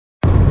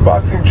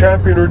boxing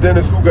champion or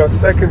Dennis UGAS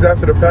seconds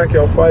after the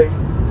Pacquiao fight.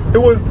 It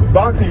was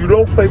boxing. You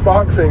don't play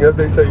boxing, as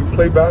they say. You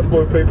play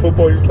basketball, you play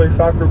football, you play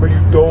soccer, but you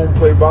don't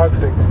play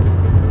boxing.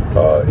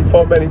 He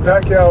fought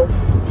Mannypacquiao.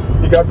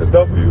 He got the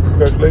W.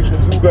 Congratulations,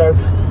 UGAS.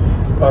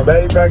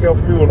 Mannypacquiao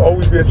for me will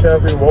always be a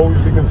champion. Will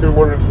always be considered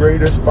one of the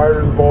greatest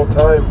fighters of all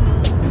time.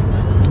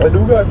 And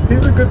UGAS,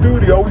 he's a good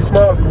dude. He always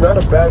smiles. He's not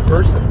a bad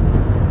person.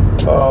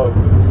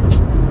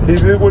 He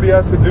did what he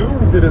had to do.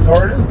 He did his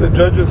hardest. The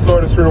judges saw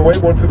it a certain way.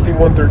 115,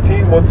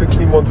 113,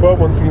 116, 112,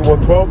 116,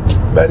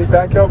 112.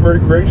 Mannypacquiao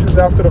very gracious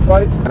after the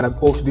fight.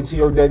 Nag-post din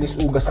si Dennis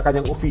UGAS sa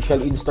kanyang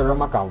official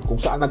Instagram account kung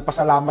saan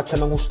nagpasalamat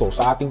siya ng gusto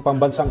sa ating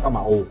pambansang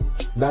kamao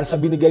dahil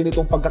sa binigay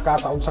nitong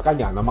pagkakataon sa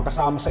kanya na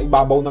makasama sa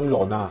ibabaw ng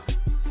lona.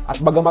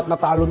 At bagamat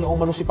natalo niya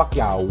umano si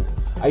Pacquiao,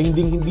 ay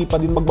hindi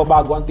pa din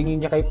magbabago ang tingin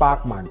niya kay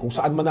Pacman kung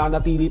saan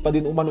mananatili pa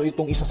din umano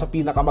itong isa sa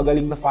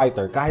pinakamagaling na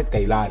fighter kahit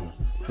kailan.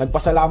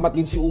 Nagpasalamat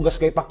din si UGAS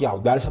kay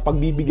Pacquiao dahil sa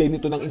pagbibigay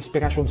nito ng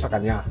inspirasyon sa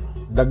kanya.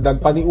 Dagdag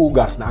pa ni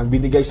UGAS na ang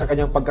binigay sa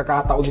kanyang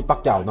pagkakataon ni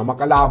Pacquiao na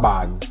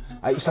makalaban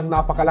ay isang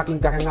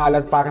napakalaking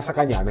karangalan para sa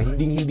kanya na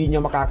hindi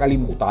niya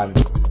makakalimutan.